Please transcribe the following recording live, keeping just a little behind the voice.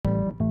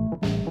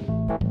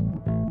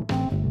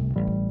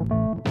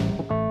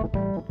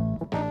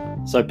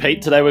So,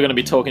 Pete, today we're going to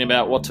be talking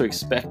about what to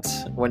expect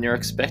when you're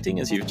expecting,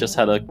 as you've just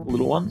had a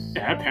little one.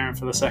 Yeah, parent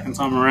for the second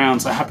time around.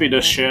 So happy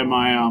to share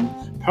my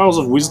pearls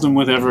of wisdom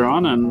with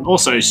everyone, and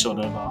also sort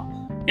of,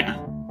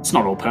 it's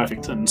not all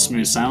perfect and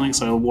smooth sailing.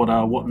 So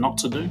what not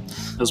to do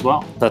as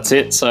well. That's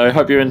it. So,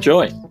 hope you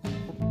enjoy.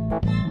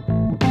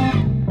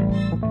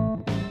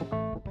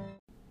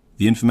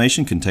 The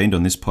information contained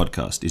on this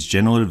podcast is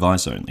general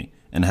advice only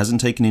and hasn't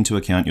taken into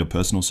account your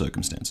personal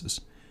circumstances.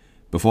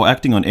 Before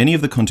acting on any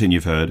of the content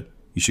you've heard,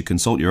 you should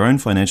consult your own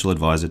financial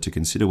advisor to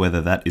consider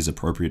whether that is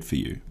appropriate for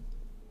you.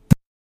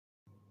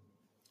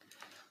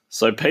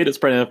 So, Pete, it's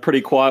been a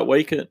pretty quiet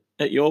week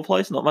at your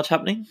place. Not much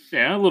happening.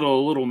 Yeah, a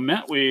little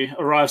met. We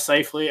arrived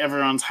safely.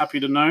 Everyone's happy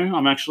to know.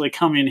 I'm actually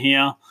coming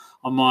here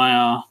on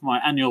my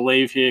annual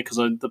leave here because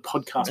the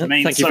podcast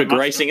means Thank you so for much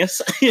gracing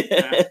us.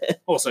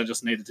 Also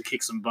just needed to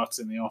kick some butts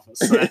in the office.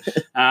 So,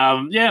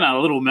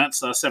 little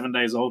Matt's 7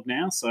 days old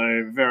now,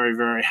 so very,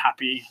 very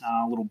happy.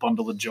 A little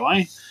bundle of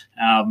joy.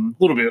 A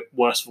little bit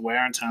worse for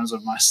wear in terms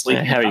of my sleep.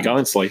 How are you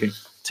going sleeping?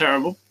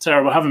 Terrible.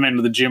 Haven't been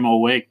to the gym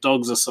all week.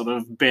 Dogs are sort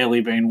of barely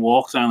been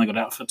walked. I only got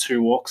out for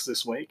 2 walks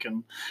this week.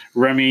 And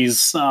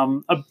Remy's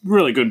a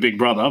really good big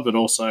brother, but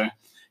also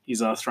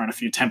he's thrown a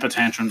few temper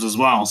tantrums as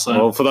well. So,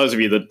 well, for those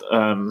of you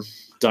that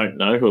don't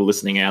know, who are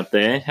listening out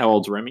there, how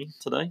old's Remy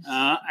today?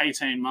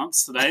 18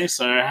 months today.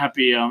 So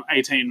happy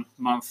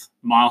 18-month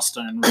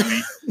milestone,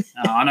 Remy.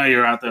 I know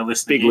you're out there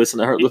listening. Big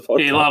listener of the podcast.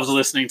 He loves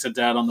listening to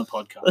Dad on the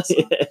podcast.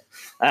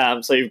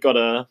 So, so you've got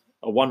a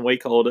 1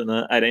 week old and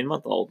an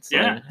 18-month-old. So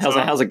yeah.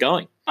 How's it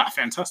going?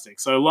 Fantastic.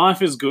 So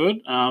life is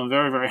good.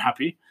 Very, very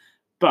happy.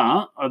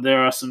 But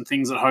there are some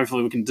things that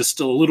hopefully we can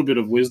distill a little bit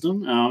of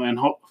wisdom and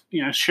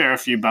share a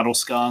few battle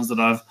scars that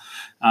I've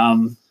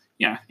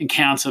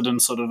encountered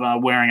and sort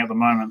of wearing at the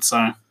moment.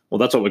 So, well,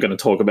 that's what we're going to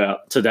talk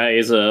about today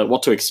is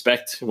what to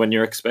expect when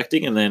you're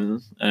expecting, and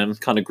then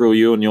kind of grill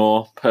you on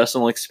your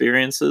personal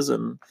experiences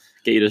and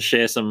get you to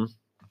share some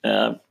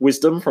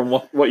wisdom from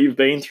what you've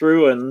been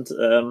through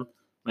and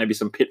maybe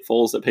some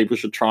pitfalls that people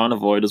should try and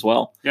avoid as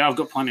well. Yeah, I've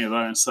got plenty of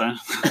those. So,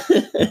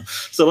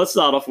 so let's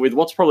start off with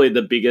what's probably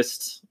the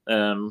biggest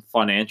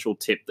financial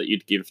tip that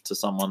you'd give to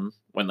someone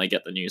when they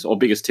get the news, or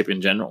biggest tip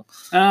in general?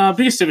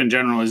 Biggest tip in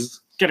general is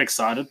get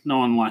excited. No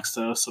one likes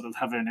to sort of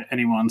have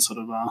anyone sort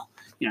of,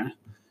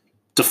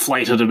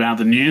 deflated about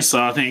the news.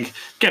 So I think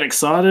get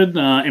excited,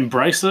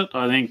 embrace it.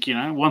 I think,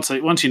 once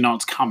you know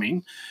it's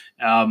coming,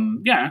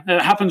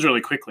 it happens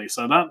really quickly.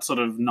 So that's sort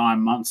of 9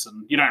 months,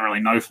 and you don't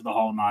really know for the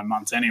whole 9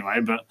 months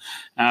anyway, but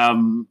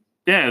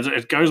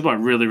it goes by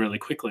really, really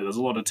quickly. There's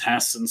a lot of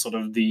tests and sort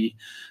of the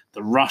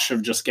rush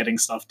of just getting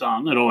stuff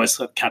done. It always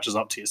catches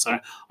up to you. So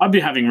I'd be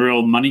having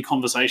real money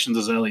conversations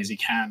as early as you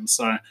can.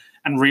 So,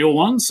 and real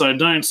ones. So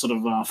don't sort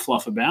of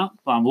fluff about.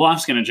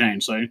 Life's going to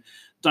change. So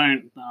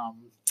don't,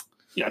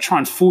 try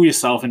and fool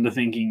yourself into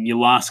thinking your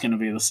life's going to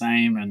be the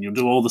same and you'll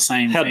do all the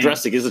same How things.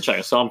 drastic is the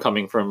change? So I'm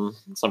coming from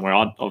somewhere,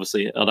 I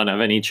don't have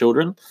any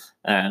children.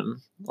 At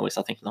least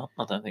I think not.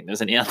 I don't think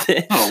there's any out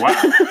there. Oh,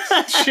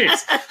 wow. Shit.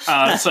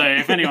 So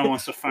if anyone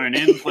wants to phone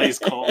in, please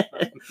call.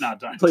 No,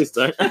 don't. Please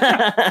don't.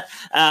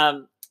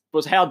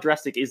 Was how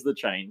drastic is the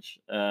change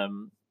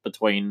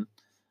between,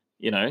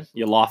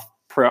 your life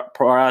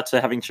prior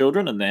to having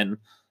children and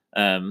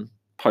then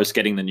post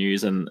getting the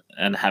news and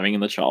having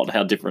the child?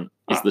 How different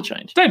is the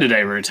change?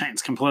 Day-to-day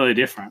routine's completely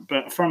different.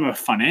 But from a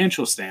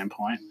financial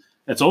standpoint,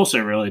 it's also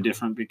really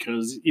different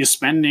because you're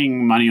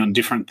spending money on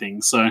different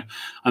things. So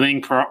I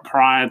think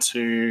prior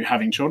to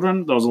having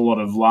children, there was a lot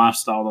of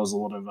lifestyle, there was a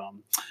lot of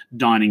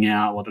dining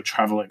out, a lot of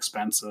travel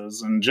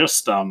expenses, and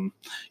just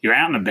you're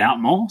out and about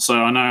more.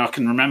 So I know I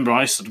can remember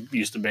I sort of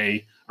used to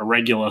be a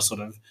regular sort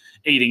of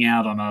eating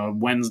out on a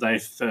Wednesday,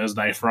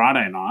 Thursday,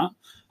 Friday night,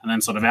 and then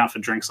sort of out for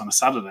drinks on a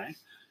Saturday.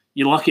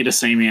 You're lucky to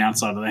see me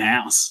outside of the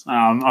house,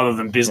 other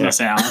than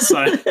business hours.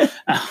 So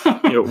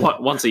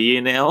once a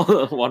year now,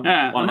 one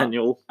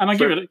annual, and I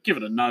give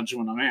it a nudge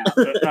when I'm out.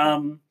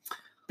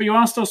 But you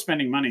are still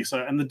spending money.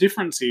 So, and the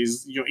difference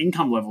is your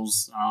income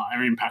levels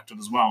are impacted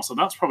as well. So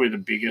that's probably the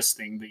biggest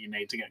thing that you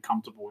need to get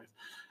comfortable with,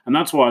 and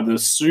that's why the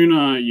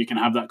sooner you can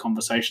have that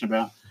conversation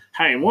about,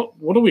 hey,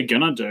 what are we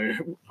gonna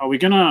do? Are we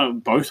gonna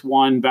both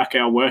wind back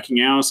our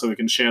working hours so we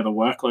can share the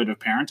workload of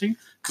parenting?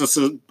 Because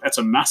it's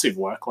a massive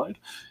workload.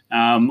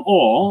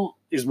 Or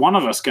is one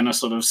of us going to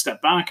sort of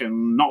step back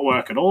and not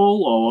work at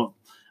all, or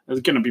is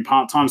it going to be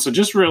part-time? So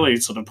just really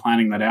sort of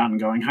planning that out and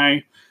going,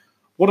 hey,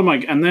 what am I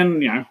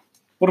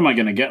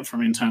going to get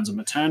from in terms of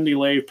maternity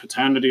leave,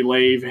 paternity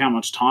leave, how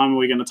much time are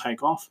we going to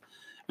take off?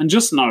 And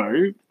just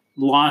know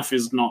life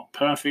is not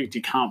perfect.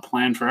 You can't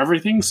plan for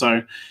everything.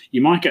 So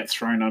you might get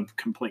thrown a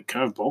complete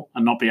curveball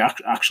and not be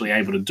actually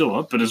able to do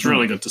it, but it's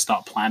really good to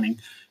start planning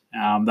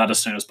that as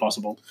soon as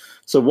possible.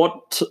 So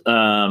what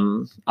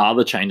are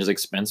the changes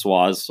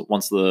expense-wise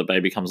once the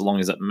baby comes along?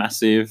 Is it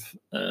massive?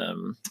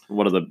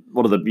 What are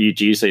the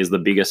do you see as the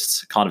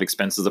biggest kind of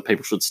expenses that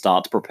people should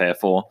start to prepare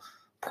for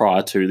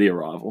prior to the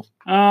arrival?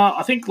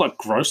 I think like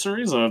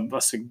groceries are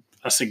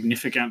a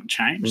significant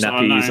change.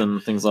 Nappies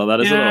and things like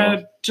that, is it?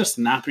 Yeah, just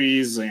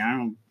nappies,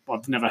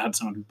 I've never had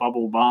someone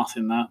bubble bath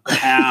in that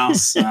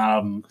house.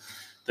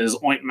 There's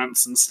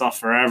ointments and stuff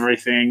for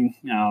everything.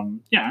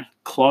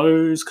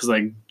 Clothes, because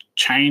they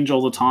change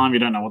all the time. You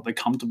don't know what they're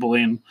comfortable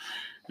in.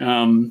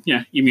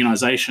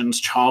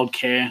 Immunizations,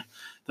 childcare.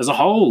 There's a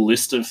whole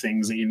list of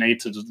things that you need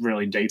to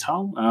really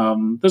detail.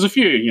 There's a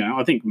few,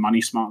 I think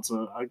Money Smart's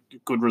a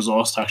good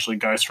resource to actually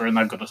go through, and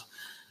they've got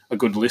a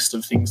good list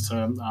of things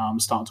to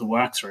start to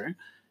work through.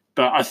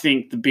 But I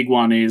think the big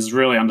one is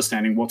really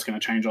understanding what's going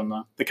to change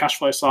on the cash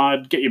flow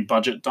side, get your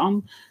budget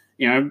done,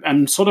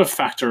 and sort of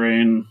factor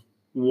in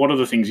what are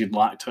the things you'd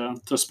like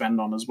to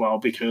spend on as well,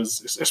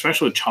 because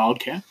especially with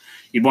childcare,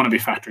 you'd want to be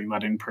factoring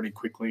that in pretty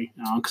quickly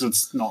because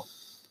it's not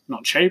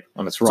cheap.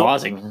 And it's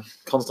rising,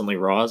 constantly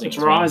rising. It's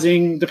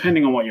rising,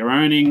 depending on what you're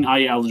earning. Are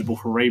you eligible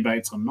for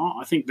rebates or not?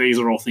 I think these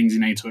are all things you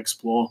need to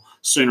explore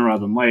sooner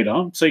rather than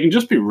later. So you can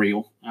just be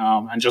real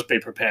and just be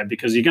prepared,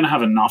 because you're going to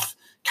have enough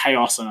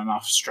chaos and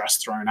enough stress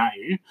thrown at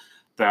you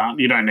that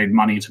you don't need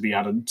money to be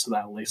added to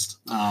that list.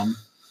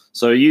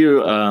 So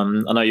you,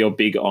 I know you're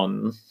big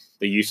on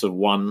the use of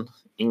one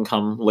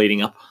income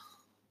leading up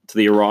to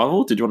the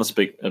arrival. Did you want to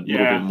speak a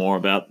little bit more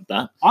about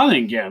that? I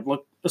think,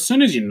 look, as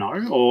soon as you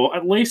know, or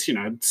at least,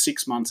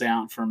 6 months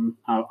out from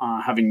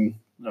having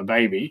a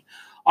baby,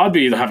 I'd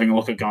be either having a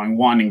look at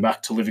winding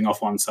back to living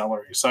off one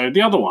salary. So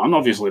the other one,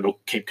 obviously, it'll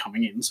keep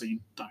coming in, so you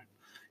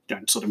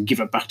don't sort of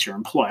give it back to your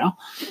employer.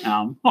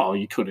 Well,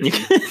 you could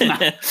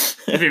if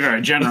you're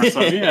very generous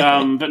of you.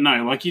 But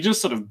no, like you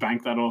just sort of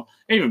bank that, or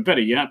even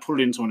better yet,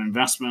 put it into an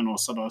investment, or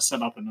sort of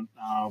set up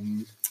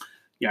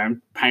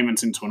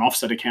payments into an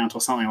offset account or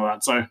something like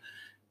that. So,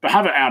 but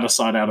have it out of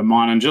sight, out of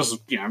mind, and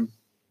just,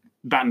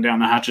 batten down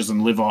the hatches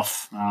and live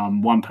off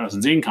one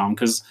person's income,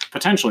 because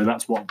potentially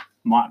that's what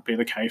might be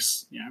the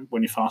case,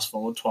 when you fast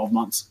forward 12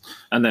 months.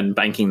 And then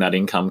banking that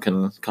income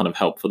can kind of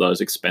help for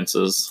those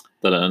expenses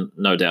that are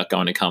no doubt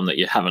going to come that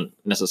you haven't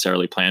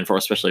necessarily planned for,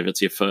 especially if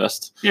it's your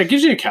first. Yeah, it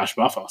gives you a cash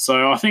buffer.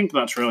 So I think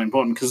that's really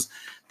important, because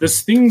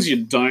there's things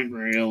you don't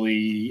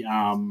really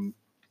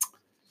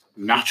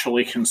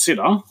naturally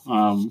consider.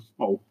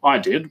 Well, I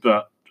did,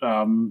 but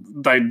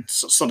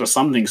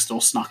some things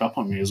still snuck up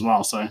on me as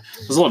well. So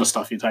there's a lot of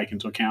stuff you take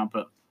into account,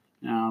 but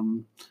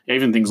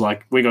even things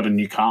like we got a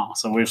new car,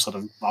 so we've sort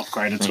of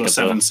upgraded to a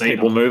 7-seater.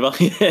 People mover.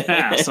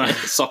 Yeah, so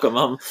soccer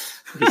mum.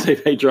 You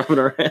see me driving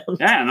around.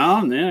 Yeah, no,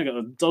 I'm there. I got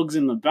the dogs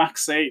in the back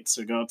seats.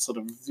 I got sort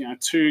of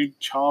 2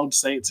 child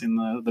seats in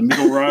the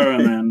middle row,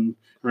 and then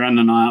Ren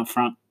and I up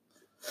front.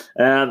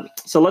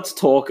 So let's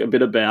talk a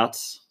bit about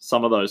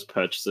some of those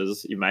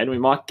purchases you made. We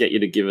might get you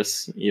to give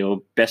us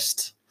your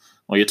best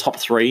or your top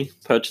 3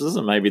 purchases,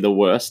 and maybe the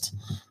worst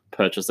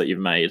purchase that you've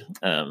made.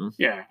 And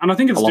I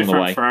think it's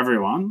different for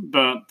everyone.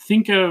 But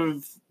think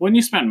of when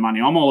you spend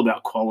money, I'm all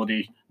about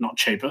quality, not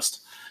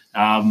cheapest.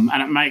 And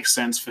it makes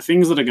sense for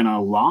things that are going to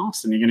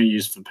last and you're going to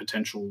use for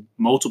potential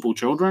multiple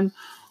children.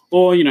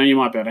 Or, you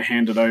might be able to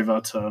hand it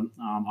over to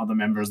other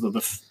members of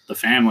the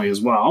family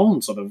as well,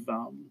 and sort of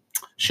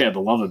share the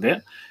love a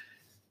bit.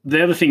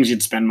 They're the things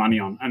you'd spend money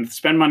on, and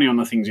spend money on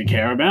the things you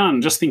care about,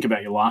 and just think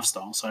about your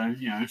lifestyle. So,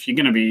 if you're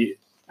going to be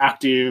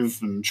active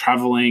and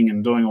traveling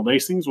and doing all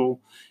these things,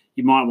 well,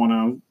 you might want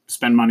to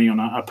spend money on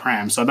a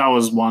pram. So that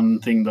was one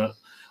thing that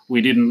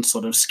we didn't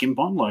sort of skimp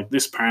on. Like,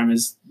 this pram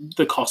is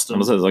the cost of...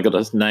 I got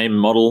a name,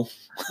 model.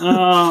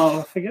 Oh,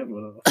 I forget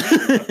what it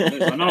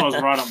was. I know I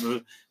was right up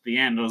the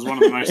end. It was one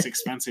of the most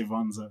expensive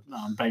ones at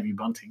Baby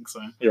Bunting.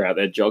 So you're out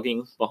there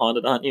jogging behind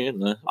it, aren't you, in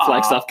the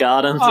Flagstaff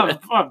Gardens?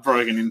 I've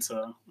broken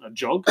into a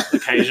jog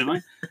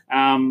occasionally.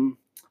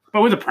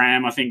 But with a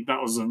pram, I think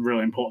that was a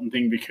really important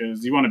thing,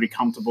 because you want to be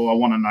comfortable. I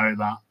want to know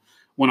that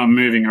when I'm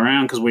moving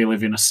around, because we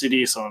live in a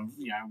city, so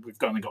we've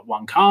only got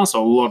one car,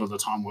 so a lot of the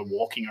time we're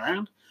walking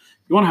around.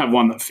 You want to have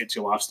one that fits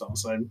your lifestyle.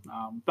 So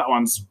that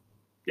one's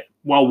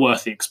well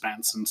worth the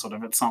expense, and sort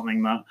of it's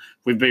something that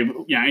we've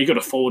been, you got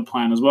a forward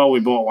plan as well. We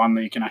bought one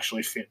that you can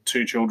actually fit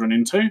 2 children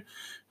into.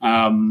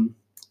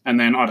 And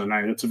then, I don't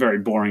know, it's a very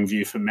boring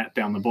view for Matt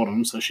down the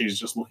bottom, so she's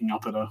just looking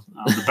up at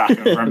the back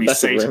of Remy's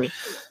seat.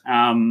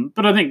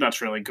 But I think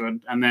that's really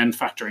good. And then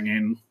factoring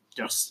in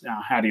just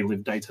how do you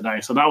live day to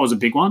day. So that was a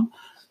big one.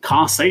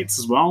 Car seats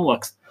as well.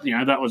 Like,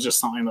 that was just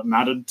something that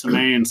mattered to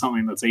me, and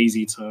something that's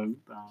easy to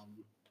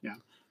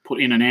put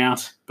in and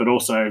out, but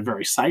also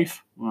very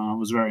safe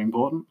was very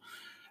important.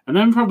 And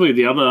then probably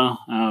the other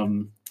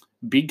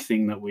big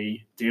thing that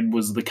we did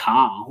was the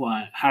car,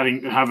 like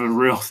have a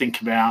real think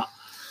about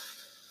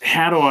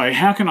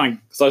how can I...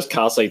 So those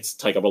car seats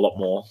take up a lot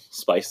more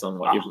space than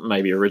what you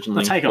maybe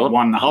originally take up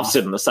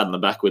 1.5. I've sat in the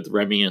back with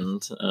Remy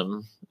and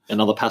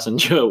another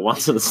passenger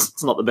once, and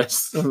it's not the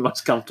best and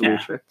most comfortable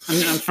trip.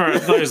 And for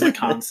those that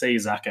can't see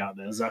Zach out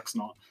there, Zach's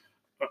not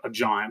a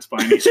giant by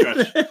any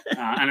stretch,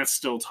 and it's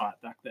still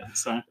tight back there.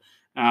 So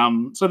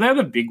they're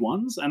the big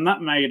ones, and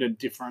that made a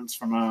difference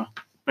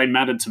they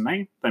mattered to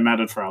me. They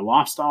mattered for our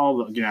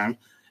lifestyle.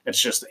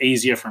 It's just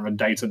easier from a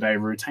day-to-day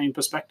routine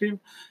perspective.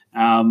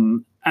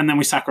 And then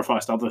we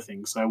sacrificed other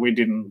things. So we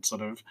didn't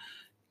sort of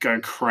go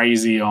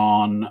crazy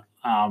on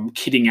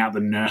kitting out the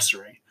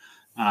nursery.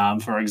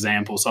 for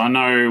example. So I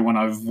know when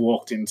I've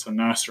walked into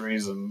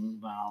nurseries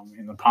and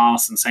in the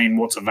past and seen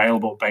what's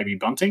available at Baby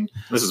Bunting.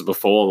 This is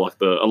before, like,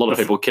 a lot of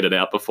people kitted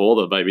out before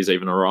the babies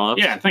even arrived.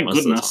 Yeah, thank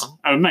goodness.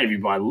 Maybe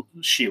by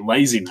sheer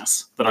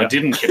laziness that I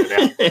didn't kit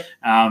it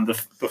out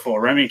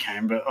before Remy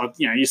came. But,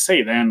 you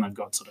see then they've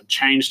got sort of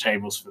change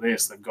tables for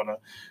this. They've got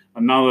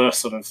another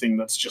sort of thing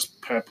that's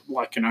just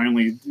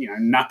only,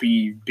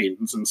 nappy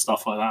bins and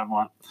stuff like that. I'm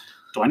like,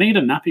 do I need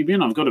a nappy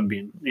bin? I've got a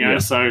bin.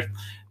 So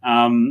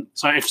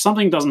if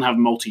something doesn't have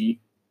multi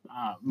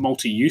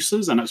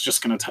uses and it's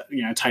just going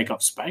to take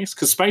up space,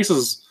 because space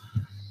is,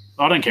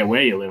 I don't care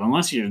where you live,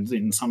 unless you're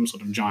in some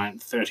sort of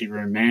giant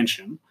 30-room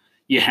mansion,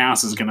 your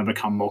house is going to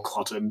become more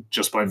cluttered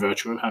just by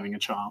virtue of having a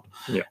child.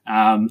 Yeah.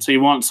 So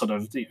you want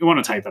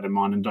to take that in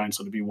mind and don't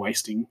sort of be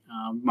wasting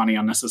money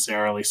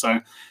unnecessarily. So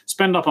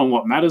spend up on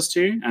what matters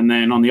to you, and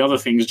then on the other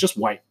things, just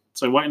wait.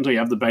 So wait until you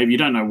have the baby. You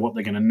don't know what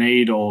they're going to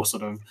need or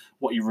sort of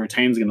what your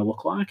routine's going to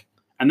look like.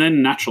 And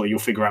then naturally you'll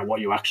figure out what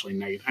you actually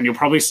need. And you'll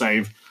probably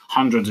save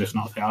hundreds, if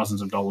not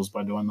thousands of dollars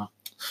by doing that.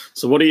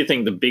 So what do you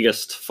think the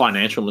biggest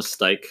financial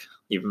mistake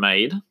you've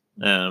made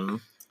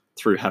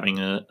through having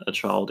a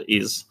child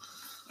is?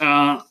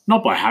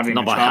 Not by having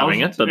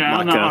it,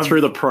 but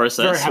through the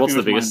process. What's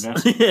the biggest?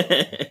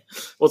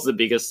 What's the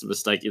biggest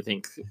mistake you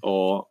think,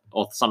 or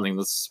something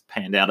that's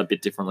panned out a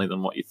bit differently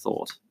than what you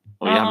thought,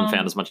 or you haven't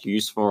found as much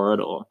use for it,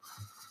 or?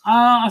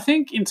 I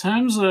think in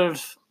terms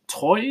of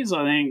toys,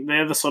 I think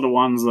they're the sort of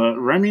ones that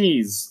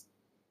Remy's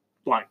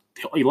like.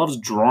 He loves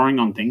drawing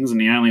on things,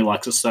 and he only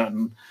likes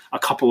a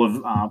couple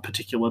of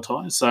particular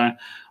toys. So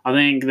I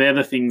think they're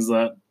the things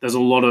that there's a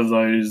lot of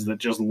those that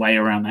just lay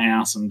around the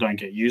house and don't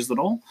get used at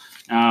all.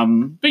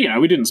 But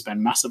we didn't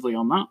spend massively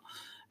on that.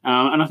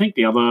 And I think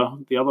the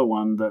other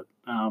one that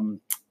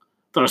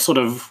I sort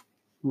of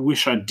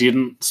wish I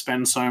didn't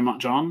spend so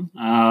much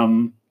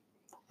on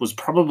was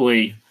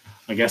probably,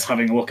 I guess,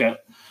 having a look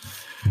at.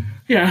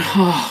 There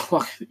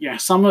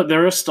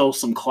is still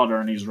some clutter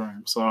in his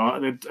room, so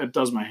it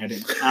does my head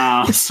in.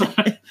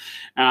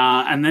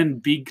 And then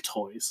big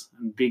toys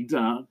and big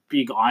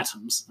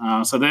items.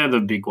 So they're the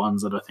big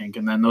ones that I think.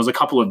 And then there was a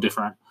couple of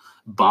different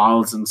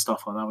baths and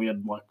stuff like that. We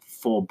had like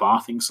 4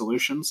 bathing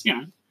solutions.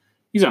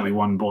 He's only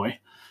one boy,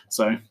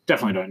 so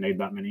definitely don't need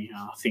that many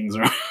things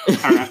around.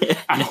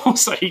 And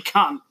also,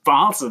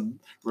 baths are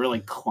really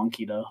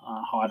clunky to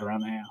hide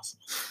around the house.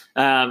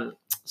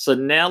 So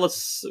now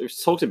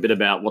we've talked a bit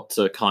about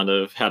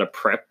how to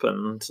prep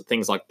and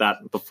things like that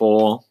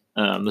before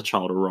the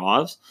child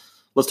arrives.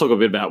 Let's talk a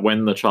bit about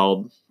when the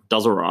child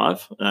does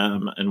arrive.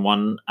 And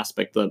one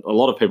aspect that a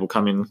lot of people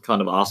come in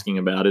kind of asking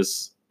about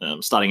is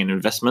starting an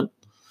investment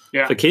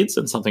for kids,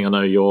 and something I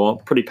know you're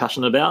pretty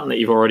passionate about and that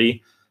you've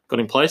already got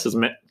in place. Has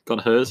Met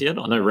got hers yet?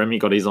 I know Remy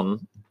got his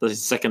on the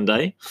second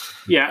day.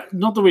 Yeah,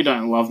 not that we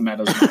don't love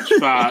Met as much,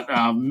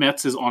 but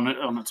Met's is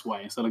on its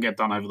way, so it'll get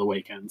done over the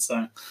weekend.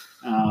 So,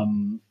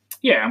 and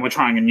we're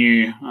trying a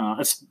new.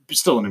 It's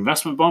still an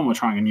investment bond. We're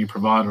trying a new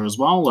provider as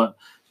well. That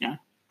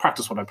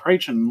practice what I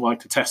preach and like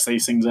to test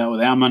these things out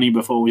with our money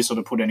before we sort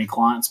of put any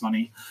clients'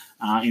 money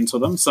into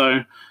them. So.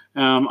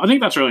 I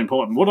think that's really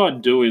important. What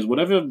I'd do is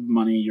whatever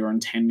money you're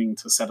intending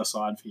to set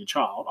aside for your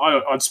child,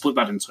 I'd split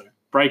that in 2.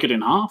 Break it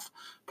in half,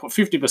 put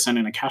 50%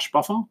 in a cash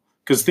buffer,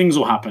 because things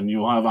will happen.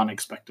 You'll have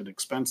unexpected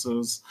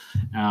expenses.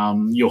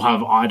 You'll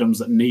have items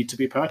that need to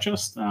be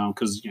purchased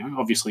because,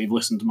 obviously you've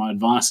listened to my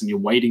advice and you're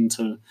waiting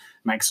to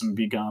make some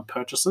big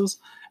purchases.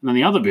 And then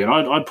the other bit,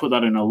 I'd put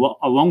that in a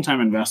long-term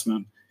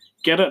investment,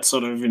 get it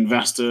sort of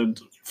invested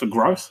for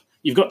growth.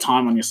 You've got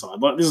time on your side.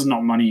 Like, this is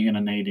not money you're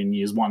going to need in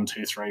years 1,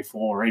 2, 3,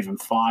 4, or even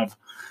 5.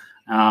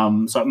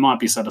 So it might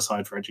be set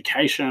aside for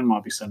education,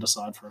 might be set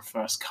aside for a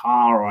first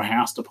car or a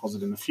house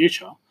deposit in the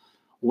future.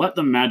 Let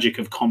the magic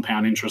of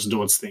compound interest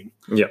do its thing.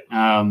 Yeah.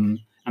 And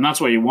that's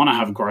where you want to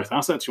have growth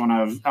assets. You want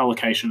to have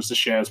allocations to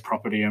shares,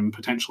 property, and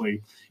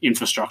potentially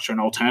infrastructure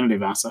and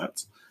alternative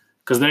assets,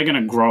 because they're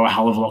going to grow a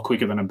hell of a lot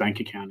quicker than a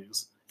bank account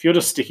is. If you're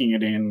just sticking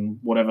it in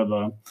whatever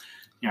the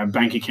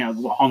bank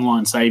account,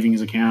 online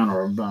savings account,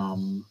 or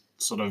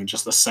sort of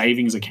just a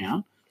savings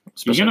account.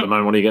 Especially at the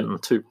moment, what are you getting?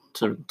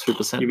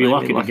 2%? You'd be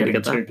lucky to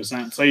get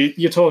 2%. So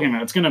you're talking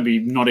about it's going to be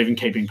not even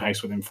keeping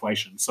pace with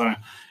inflation. So,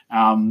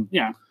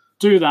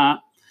 do that.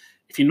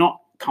 If you're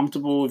not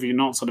comfortable, if you're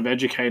not sort of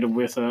educated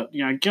with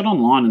it, get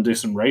online and do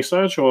some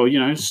research, or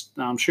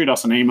shoot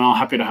us an email.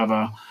 Happy to have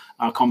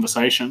a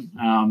conversation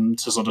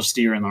to sort of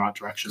steer in the right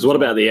direction. So what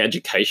about the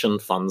education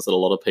funds that a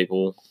lot of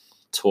people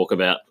talk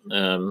about?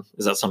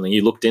 Is that something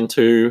you looked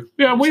into?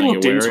 Yeah, we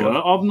looked into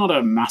it. I'm not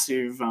a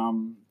massive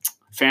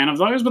fan of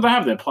those, but they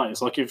have their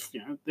place. Like if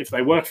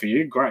they work for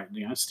you, great.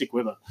 Stick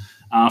with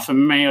it. For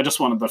me, I just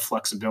wanted the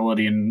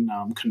flexibility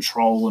and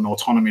control and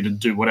autonomy to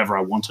do whatever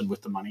I wanted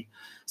with the money.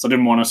 So I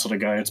didn't want to sort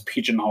of go, it's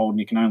pigeonholed and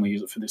you can only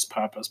use it for this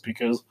purpose,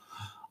 because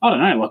I don't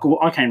know. Like,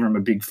 I came from a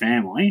big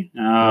family,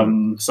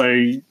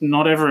 so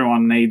not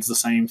everyone needs the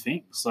same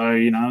thing. So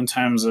in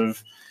terms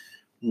of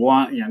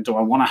what do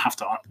I want to have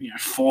to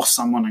force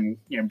someone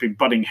and be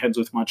butting heads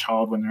with my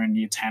child when they're in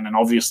year 10, and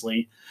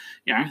obviously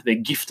they're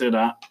gifted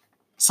at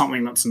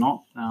something that's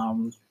not,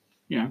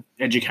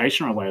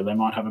 education related. They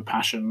might have a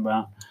passion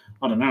that,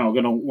 I don't know, are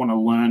going to want to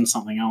learn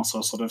something else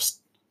or sort of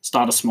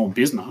start a small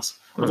business.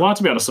 I'd like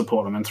to be able to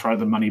support them and throw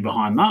the money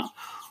behind that.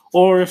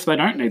 Or if they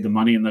don't need the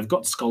money and they've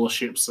got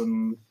scholarships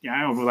and,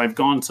 or they've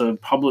gone to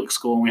public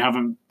school and we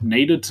haven't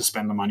needed to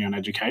spend the money on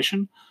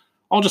education,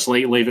 I'll just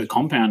leave it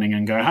compounding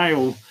and go, hey,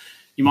 well,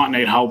 you might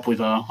need help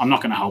with I'm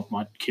not going to help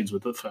my kids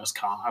with the first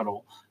car at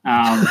all.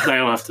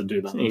 They'll have to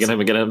do that. You're going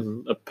to get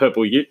a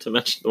purple ute to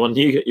match the one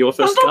you get your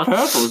first It's car? not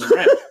purple, it's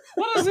red.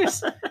 What is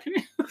this?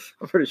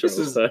 I'm pretty sure This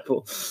it's is-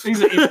 purple.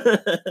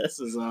 This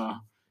is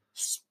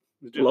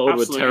Lowered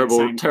with absolutely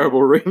insane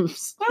terrible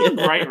rims. colour.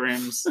 They're great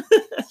rims.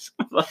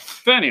 But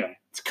anyway,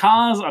 it's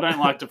cars. I don't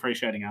like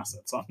depreciating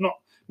assets. I'm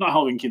not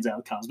helping kids out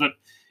of cars. But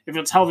if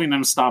it's helping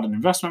them start an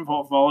investment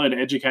portfolio to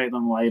educate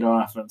them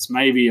later, if it's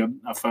maybe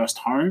a first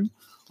home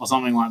or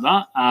something like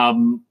that,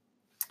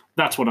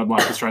 that's what I'd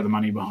like to throw the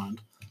money behind.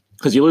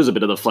 Because you lose a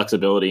bit of the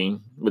flexibility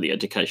with the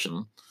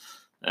education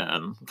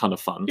kind of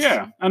funds.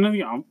 Yeah, and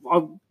then, I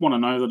want to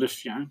know that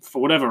if,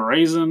 for whatever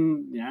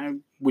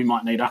reason, we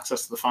might need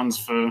access to the funds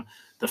for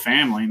the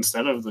family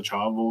instead of the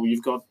child, well,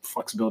 you've got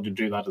flexibility to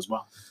do that as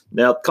well.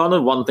 Now, kind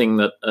of one thing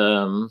that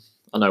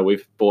I know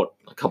we've bought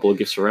a couple of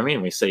gifts for Remy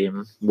and we see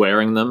him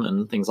wearing them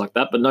and things like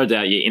that, but no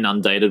doubt you're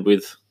inundated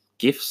with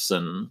gifts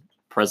and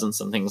presents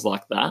and things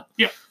like that.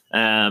 Yeah.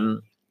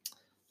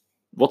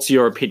 What's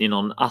your opinion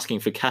on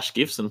asking for cash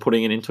gifts and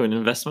putting it into an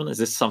investment? Is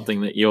this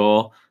something that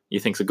you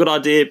think's a good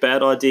idea,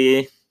 bad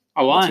idea?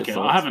 I What's like your it.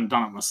 thoughts? I haven't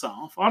done it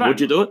myself. I don't. Would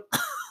you do it?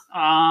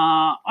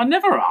 I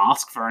never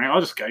ask for any. I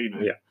just go,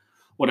 Yeah.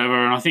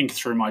 whatever. And I think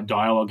through my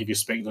dialogue, if you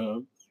speak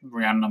to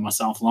Rhiannon and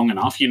myself long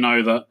enough, you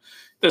know that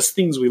there's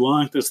things we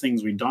like, there's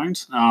things we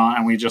don't,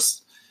 and we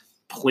just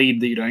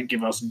plead that you don't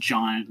give us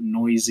giant,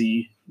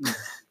 noisy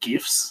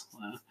gifts.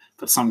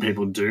 But some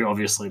people do,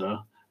 obviously,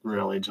 to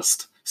really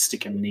just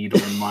stick a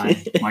needle in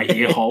my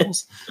ear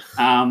holes.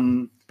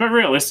 But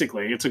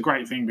realistically, it's a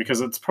great thing because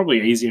it's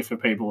probably easier for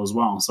people as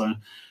well. So,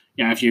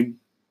 if you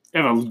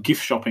ever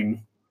gift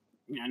shopping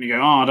and you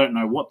go, I don't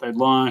know what they'd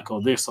like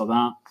or this or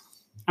that,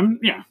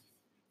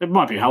 it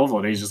might be a hell of a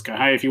lot easier. Just go,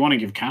 hey, if you want to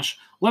give cash,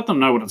 let them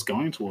know what it's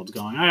going towards.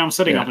 Going, hey, I'm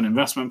setting up an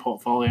investment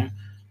portfolio.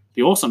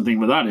 The awesome thing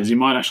with that is you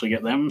might actually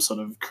get them sort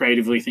of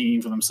creatively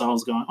thinking for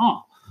themselves, going,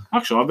 oh,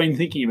 actually, I've been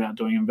thinking about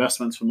doing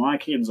investments for my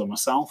kids or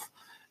myself.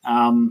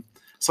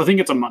 So I think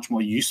it's a much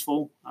more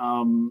useful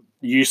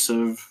use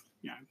of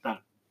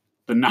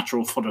the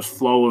natural sort of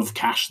flow of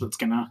cash that's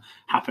going to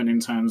happen in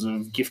terms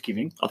of gift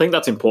giving. I think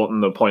that's important,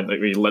 the point that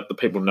we let the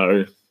people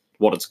know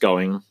what it's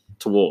going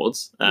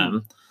towards. I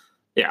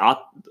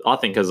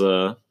think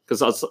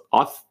because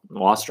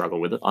I struggle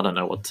with it. I don't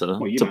know what to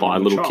buy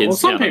little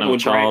kids.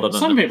 Well,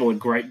 some people are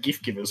great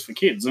gift givers for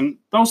kids, and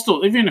they'll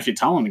still, even if you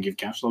tell them to give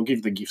cash, they'll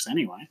give the gifts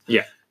anyway.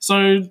 Yeah.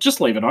 So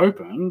just leave it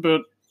open,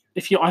 but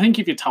if you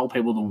tell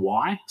people the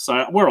why,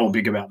 so we're all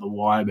big about the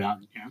why, about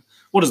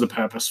what is the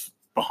purpose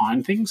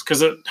behind things,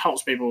 because it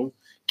helps people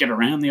get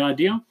around the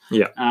idea.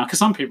 Yeah. Because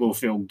some people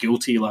feel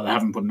guilty, like they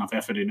haven't put enough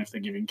effort in if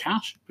they're giving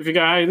cash. If you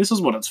go, hey, this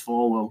is what it's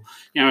for,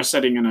 well,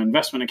 setting an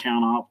investment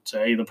account up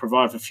to either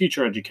provide for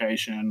future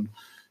education,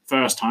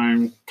 first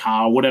home,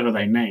 car, whatever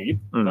they need,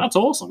 that's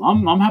awesome.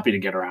 I'm happy to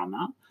get around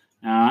that.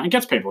 It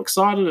gets people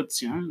excited.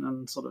 It's,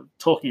 and sort of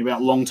talking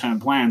about long-term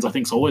plans, I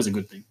think is always a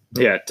good thing.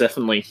 Yeah,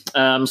 definitely.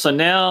 So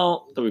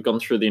now that we've gone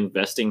through the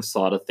investing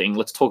side of thing,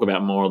 let's talk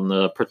about more on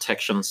the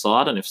protection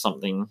side. And if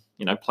something,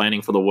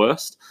 planning for the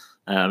worst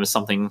is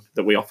something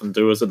that we often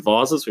do as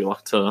advisors, we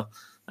like to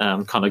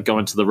kind of go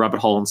into the rabbit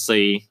hole and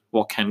see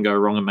what can go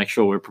wrong and make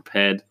sure we're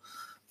prepared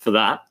for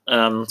that.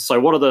 So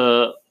what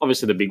are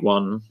obviously the big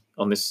one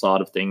on this side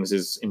of things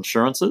is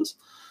insurances.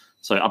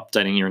 So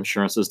updating your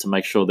insurances to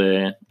make sure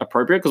they're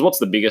appropriate. Because what's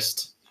the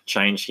biggest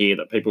change here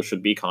that people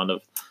should be kind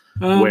of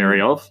wary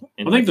of?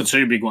 I think the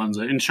two big ones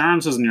are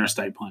insurances and your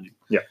estate planning.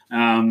 Yeah.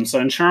 So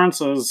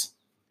insurances,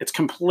 it's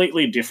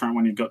completely different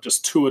when you've got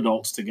just two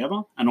adults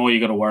together, and all you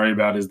got to worry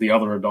about is the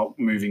other adult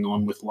moving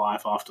on with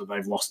life after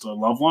they've lost a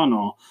loved one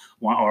or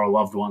a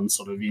loved one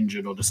sort of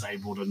injured or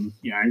disabled, and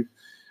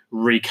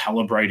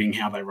recalibrating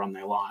how they run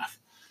their life.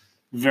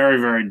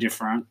 Very, very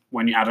different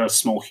when you add a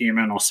small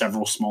human or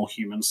several small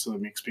humans to the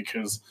mix,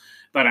 because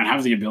they don't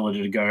have the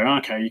ability to go,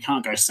 okay, you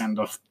can't go send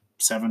a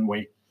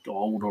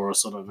 7-week-old or a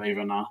sort of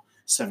even a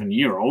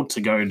 7-year-old to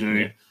go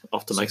do...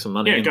 off to make some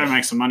money. Yeah, go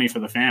make some money for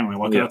the family.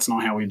 That's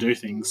not how we do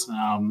things.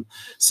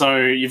 So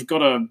you've got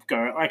to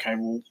go, okay,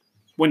 well,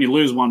 when you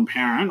lose one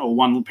parent or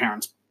one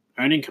parent's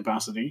earning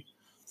capacity,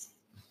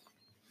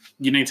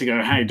 you need to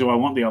go, hey, do I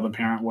want the other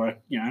parent work?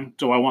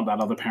 Do I want that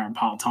other parent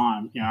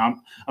part-time? Are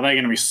they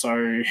going to be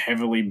so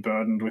heavily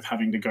burdened with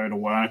having to go to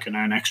work and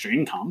earn extra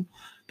income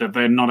that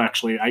they're not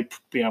actually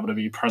be able to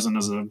be present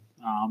as a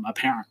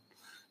parent?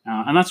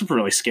 And that's a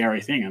really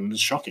scary thing, and it's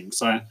shocking.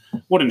 So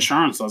what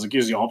insurance does, it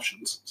gives you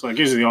options. So it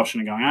gives you the option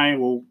of going, hey,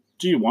 well,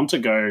 do you want to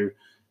go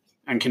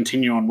and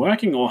continue on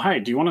working? Or, hey,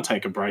 do you want to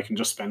take a break and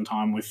just spend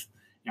time with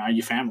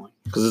your family.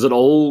 Because is it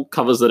all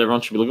covers that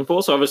everyone should be looking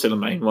for? So obviously the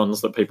main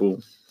ones that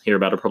people hear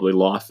about are probably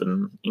life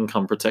and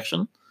income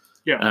protection.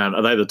 Yeah.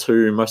 Are they the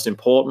two most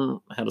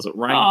important? How does it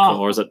rank?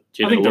 Or is it?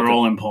 I think they're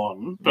all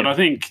important, but I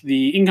think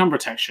the income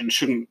protection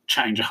shouldn't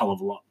change a hell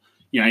of a lot.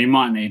 You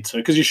might need to,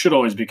 because you should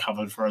always be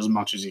covered for as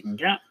much as you can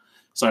get.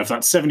 So if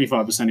that's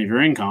 75% of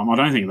your income, I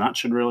don't think that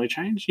should really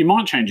change. You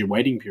might change your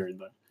waiting period,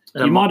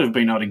 though. You might have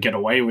been able to get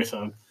away with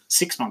a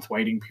 6-month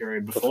waiting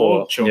period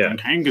before children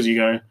came, because you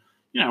go,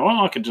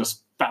 I could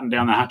just batten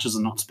down the hatches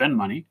and not spend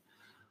money.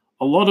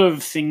 A lot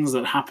of things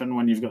that happen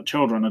when you've got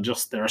children are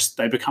just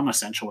they become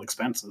essential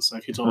expenses. So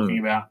if you're talking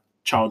about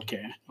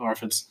childcare, or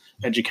if it's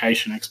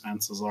education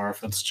expenses, or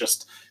if it's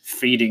just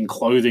feeding,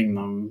 clothing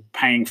them,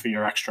 paying for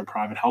your extra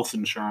private health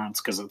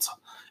insurance because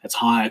it's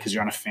higher because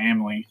you're on a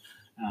family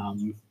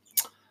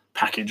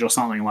package or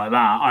something like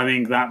that, I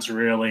think that's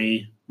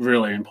really,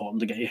 really important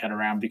to get your head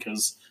around,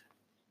 because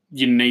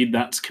you need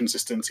that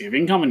consistency of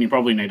income, and you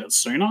probably need it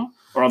sooner,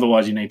 or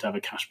otherwise you need to have a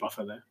cash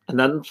buffer there. And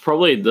that's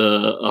probably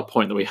a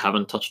point that we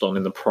haven't touched on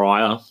in the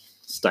prior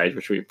stage,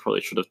 which we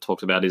probably should have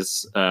talked about,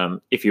 is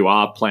if you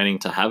are planning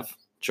to have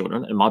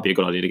children, it might be a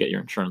good idea to get your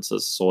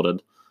insurances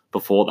sorted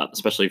before that,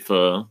 especially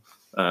for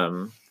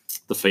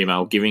the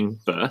female giving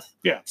birth.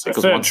 Yeah, so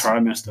third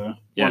trimester,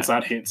 once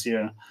that hits,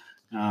 you're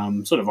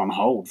sort of on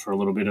hold for a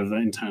little bit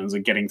in terms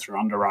of getting through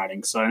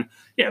underwriting. So,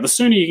 the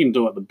sooner you can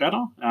do it, the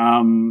better.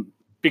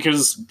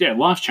 Because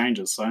life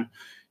changes. So,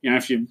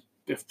 if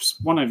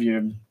one of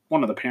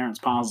the parents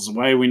passes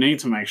away, we need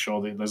to make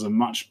sure that there's a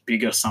much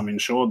bigger sum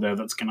insured there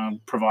that's going to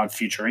provide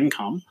future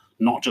income,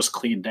 not just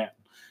clear debt.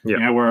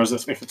 Yeah. Whereas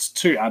if it's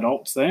two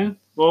adults there,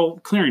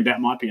 well, clearing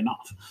debt might be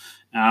enough.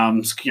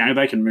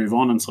 They can move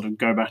on and sort of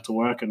go back to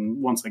work,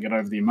 and once they get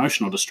over the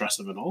emotional distress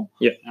of it all,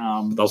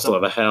 they'll still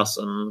have a house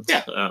and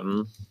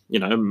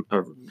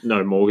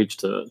no mortgage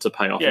to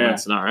pay off in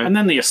that scenario. And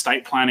then the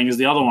estate planning is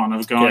the other one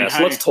of going.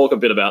 So let's talk a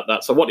bit about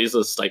that. So what is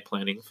estate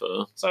planning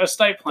for? So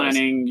estate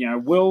planning,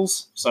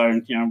 wills.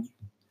 So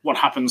what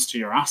happens to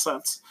your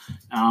assets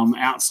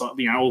outside,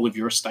 all of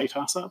your estate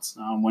assets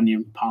when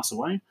you pass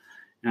away.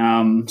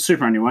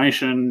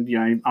 Superannuation,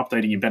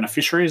 updating your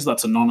beneficiaries.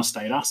 That's a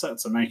non-estate asset.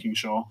 So making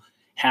sure,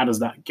 how does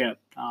that get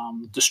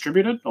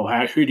distributed, or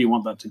who do you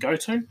want that to go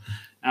to?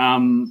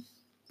 And,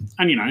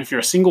 if you're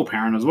a single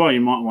parent as well,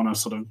 you might want to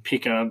sort of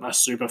pick a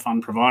super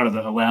fund provider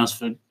that allows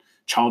for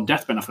child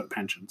death benefit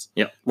pensions.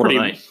 Yeah.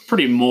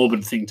 Pretty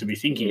morbid thing to be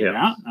thinking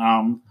about.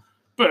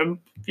 But,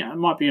 it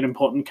might be an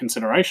important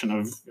consideration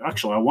of,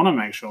 actually, I want to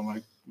make sure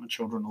my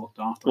children are looked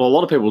after. Well, a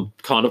lot of people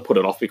kind of put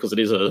it off because it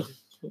is a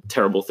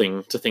terrible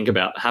thing to think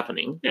about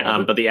happening.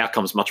 But the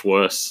outcome's much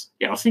worse.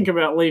 I think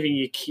about leaving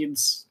your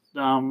kids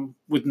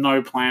with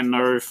no plan,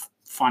 no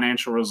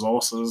financial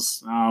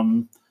resources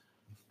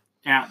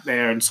out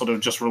there, and sort of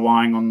just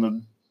relying on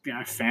the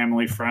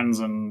family, friends,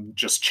 and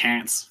just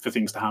chance for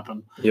things to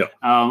happen.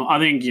 I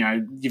think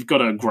you've got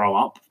to grow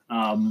up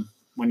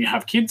when you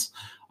have kids,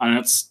 and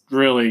it's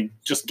really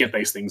just get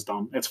these things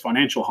done. It's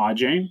financial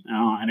hygiene,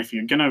 and if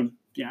you're gonna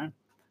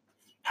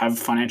have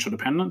financial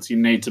dependence, you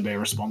need to be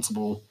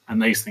responsible,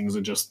 and these things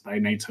they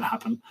need to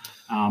happen.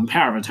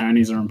 Power of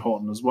attorneys are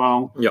important as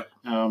well.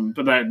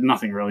 But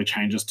nothing really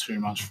changes too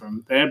much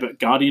from there. But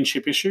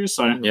guardianship issues.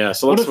 So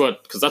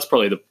because that's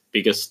probably the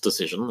biggest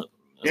decision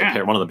as a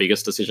parent. One of the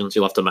biggest decisions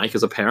you'll have to make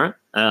as a parent,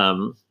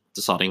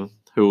 deciding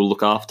who will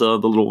look after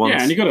the little ones.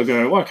 Yeah, and you got to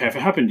go, okay, if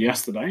it happened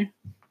yesterday,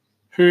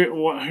 who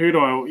do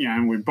I?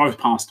 And we both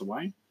passed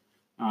away.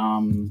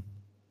 Who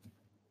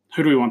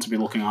do we want to be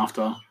looking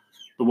after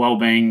the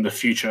well-being, the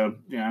future,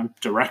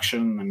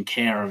 direction and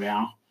care of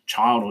our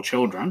child or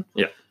children?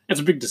 It's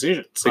a big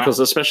decision. So, because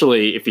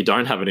especially if you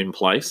don't have it in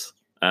place,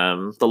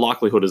 the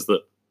likelihood is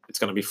that it's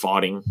going to be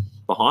fighting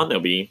behind.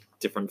 There'll be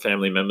different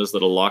family members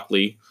that are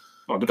likely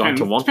going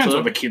to want depends to.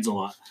 What the kids are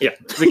like. Yeah,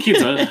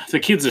 the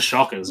kids are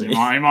shockers. You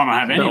might not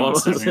have anyone.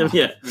 They'll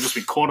just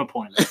be quarter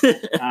points.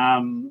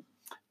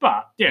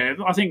 But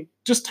I think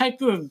just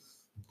take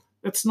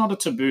it's not a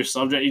taboo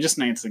subject. You just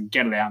need to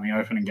get it out in the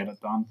open and get it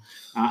done,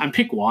 and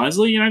pick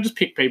wisely. Just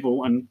pick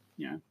people and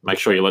make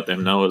sure you let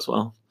them know as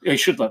well. Yeah, you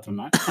should let them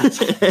know.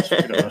 It's a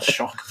bit of a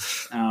shock.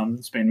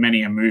 There's been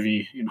many a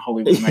movie in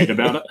Hollywood made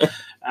about it.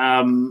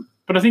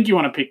 But I think you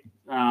want to pick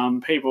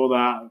people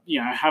that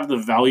have the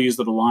values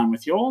that align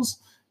with yours,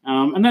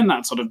 and then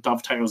that sort of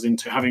dovetails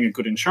into having a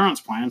good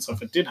insurance plan. So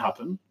if it did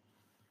happen,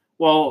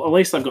 well, at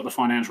least they've got the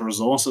financial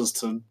resources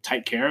to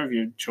take care of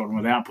your children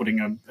without putting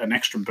an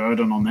extra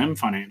burden on them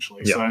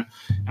financially. Yeah.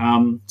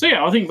 So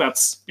I think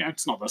that's,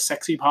 it's not the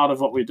sexy part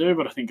of what we do,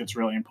 but I think it's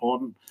really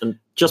important. And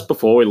just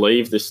before we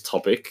leave this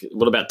topic,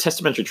 what about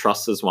testamentary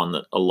trusts is one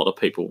that a lot of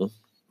people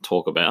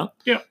talk about.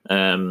 Yeah.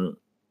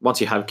 Once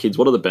you have kids,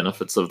 what are the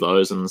benefits of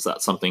those? And is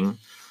that something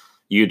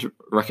you'd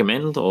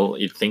recommend, or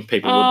you'd think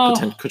people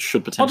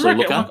should potentially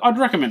look at? I'd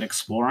recommend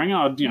exploring.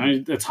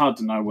 It's hard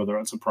to know whether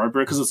it's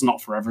appropriate because it's not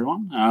for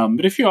everyone.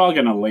 But if you are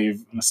going to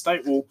leave an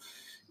estate, well,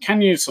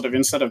 can you sort of,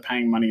 instead of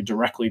paying money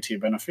directly to your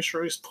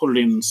beneficiaries, put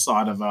it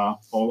inside of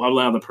or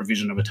allow the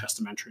provision of a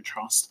testamentary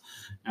trust?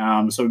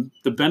 So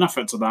the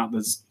benefits of that,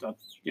 there's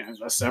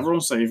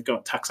several. So you've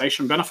got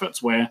taxation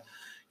benefits where,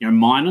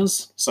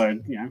 minors, so,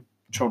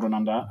 children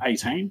under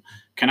 18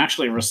 can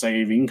actually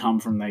receive income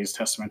from these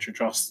testamentary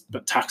trusts,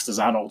 but taxed as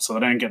adults, so they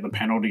don't get the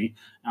penalty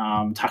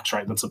tax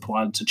rate that's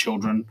applied to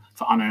children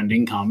for unearned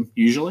income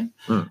usually.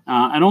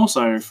 And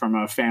also from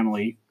a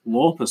family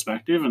law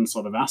perspective and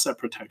sort of asset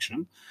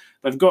protection,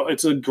 it's got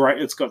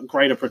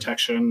greater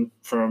protection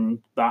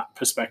from that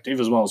perspective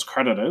as well as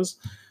creditors.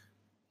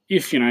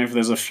 If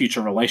there's a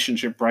future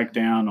relationship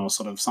breakdown or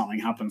sort of something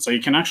happens, so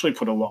you can actually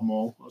put a lot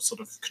more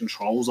sort of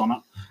controls on it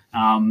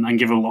and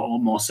give it a lot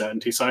more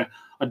certainty. So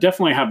I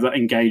definitely have to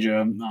engage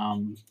a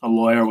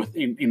lawyer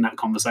in that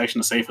conversation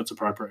to see if it's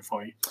appropriate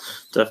for you.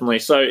 Definitely.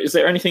 So is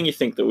there anything you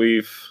think that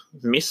we've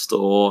missed,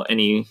 or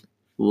any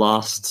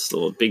last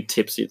or big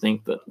tips you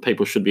think that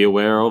people should be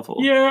aware of?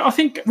 Or? Yeah, I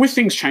think with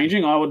things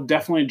changing, I would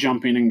definitely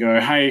jump in and go,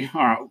 hey,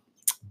 all right,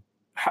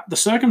 the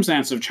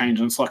circumstances have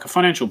changed, and it's like a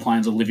financial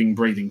plan's a living,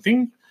 breathing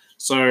thing.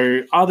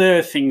 So are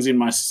there things in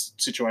my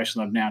situation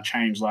that have now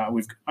changed? Like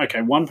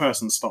one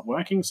person stopped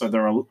working, so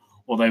they're on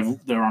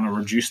a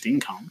reduced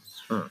income.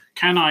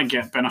 Can I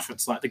get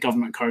benefits like the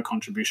government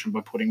co-contribution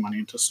by putting money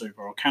into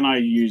super, or can I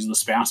use the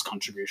spouse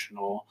contribution,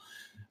 or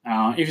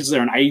is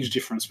there an age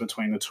difference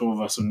between the two of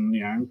us, and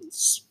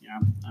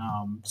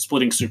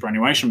splitting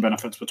superannuation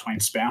benefits between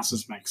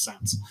spouses makes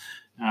sense.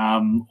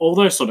 All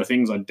those sort of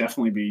things I'd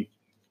definitely be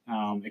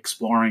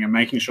exploring and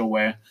making sure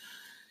where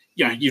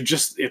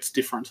it's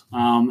different,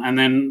 and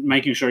then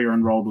making sure you're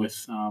enrolled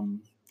with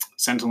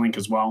Centrelink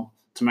as well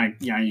to make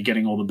you're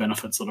getting all the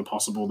benefits that are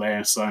possible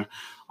there. So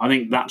I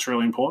think that's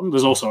really important.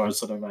 There's also a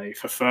sort of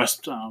for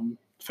first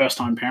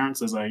time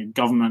parents, there's a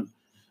government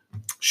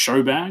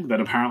show bag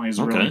that apparently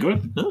is really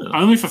good,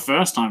 only for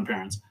first time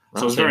parents.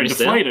 So I was very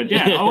deflated.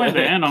 Yeah, I went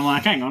there and I'm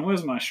like, hang on,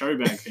 where's my show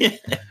bag thing?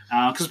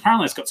 Because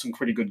apparently it's got some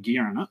pretty good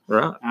gear in it.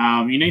 Right.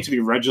 You need to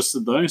be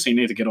registered though, so you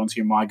need to get onto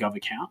your MyGov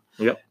account.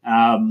 Yep.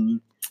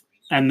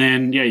 And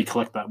then, you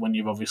collect that when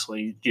you're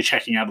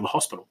checking out of the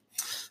hospital.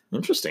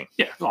 Interesting.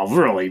 Yeah,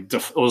 really,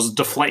 it was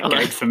deflate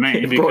gate for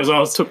me because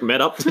I took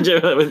Med up. Did you?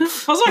 I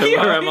was like,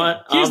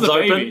 here's the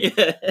baby.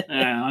 Open.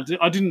 Yeah,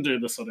 I didn't do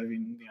the sort of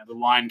the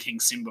Lion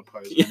King Simba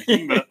pose or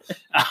anything, but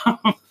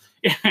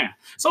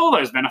so all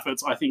those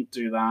benefits, I think,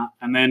 do that,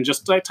 and then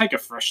just take a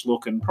fresh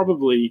look, and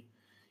probably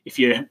if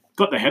you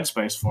got the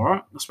headspace for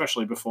it,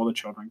 especially before the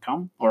children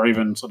come, or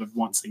even sort of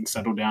once things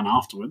settle down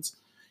afterwards,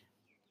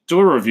 do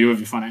a review of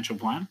your financial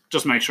plan.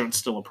 Just make sure it's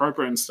still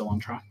appropriate and still on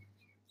track.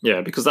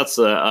 Yeah, because that's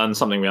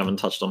something we haven't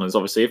touched on is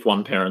obviously if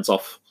one parent's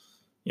off,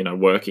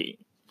 working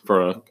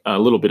for a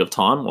little bit of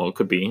time, or it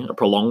could be a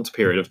prolonged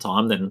period of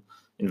time, then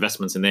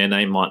investments in their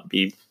name might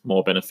be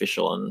more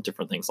beneficial and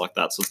different things like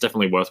that. So it's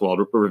definitely worthwhile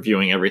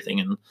reviewing everything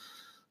and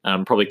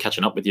probably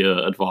catching up with your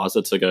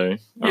advisor to go.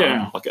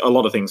 Like a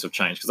lot of things have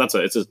changed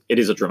because it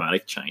is a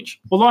dramatic change.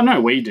 Well, I know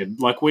we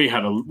did. Like we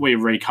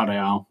recut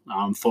our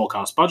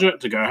forecast budget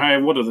to go, hey,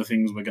 what are the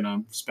things we're going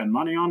to spend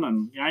money on,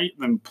 and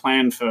then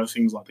plan for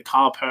things like the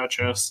car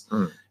purchase.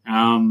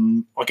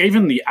 Like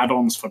even the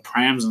add-ons for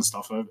prams and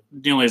stuff are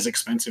nearly as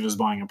expensive as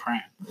buying a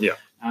pram. Yeah.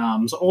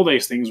 So all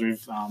these things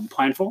we've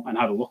planned for and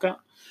had a look at.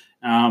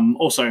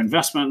 Also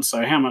investments.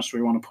 So how much do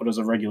we want to put as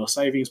a regular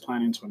savings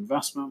plan into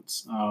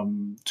investments?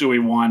 Do we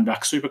wind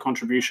back super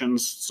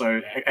contributions?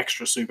 So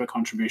extra super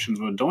contributions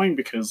we're doing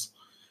because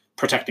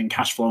protecting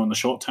cash flow in the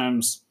short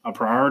term's a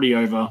priority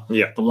over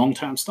the long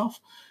term stuff.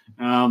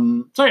 I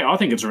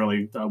think it's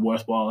really a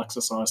worthwhile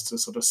exercise to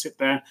sort of sit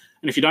there.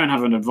 And if you don't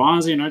have an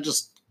advisor,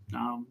 just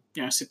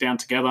sit down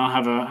together,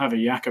 have a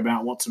yak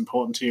about what's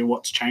important to you,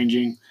 what's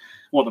changing,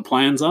 what the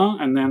plans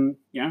are, and then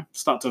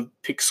start to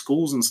pick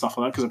schools and stuff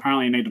like that, because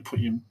apparently you need to put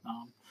your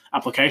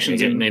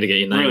applications in. You need to get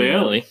your name really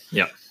early.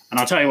 Yeah. And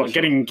I'll tell you what,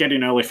 getting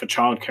early for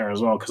childcare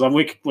as well, because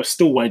we're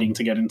still waiting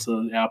to get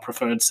into our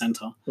preferred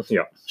centre.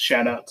 Yeah.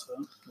 Shout out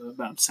to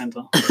that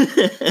centre.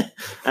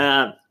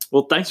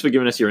 Well, thanks for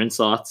giving us your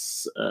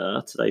insights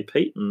today,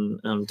 Pete,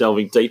 and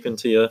delving deep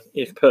into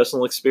your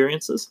personal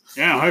experiences.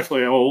 Yeah,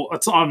 hopefully,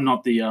 I'm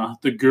not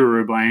the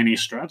guru by any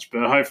stretch,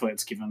 but hopefully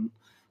it's given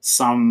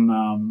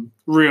some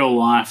real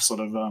life sort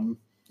of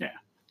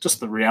just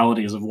the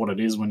realities of what it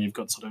is when you've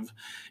got sort of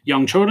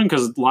young children,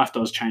 because life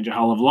does change a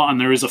hell of a lot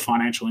and there is a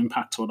financial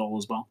impact to it all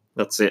as well.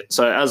 That's it.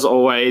 So as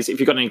always, if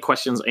you've got any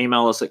questions,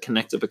 email us at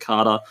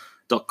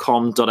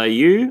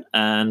connect@picarda.com.au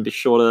and be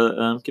sure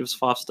to give us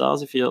 5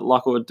 stars if you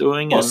like what we're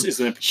doing. And is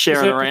there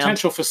share it around.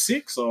 Potential for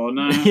 6 or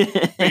no?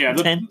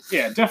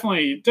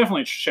 Definitely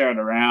share it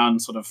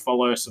around, sort of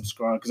follow,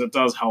 subscribe, because it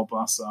does help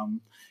us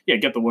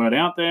get the word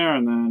out there,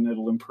 and then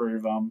it'll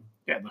improve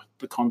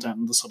the content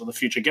and the sort of the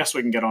future guests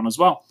we can get on as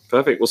well.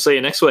 Perfect. We'll see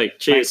you next week.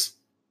 Cheers.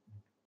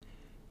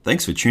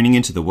 Thanks for tuning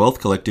into the Wealth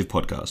Collective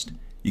podcast.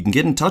 You can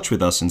get in touch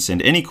with us and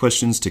send any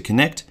questions to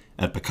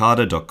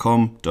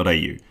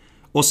connect@picarda.com.au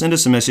or send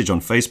us a message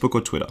on Facebook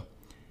or Twitter.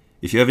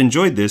 If you have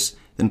enjoyed this,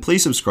 then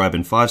please subscribe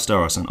and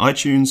 5-star us on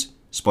iTunes,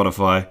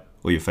 Spotify,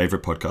 or your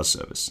favourite podcast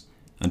service.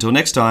 Until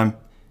next time,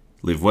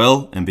 live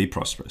well and be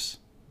prosperous.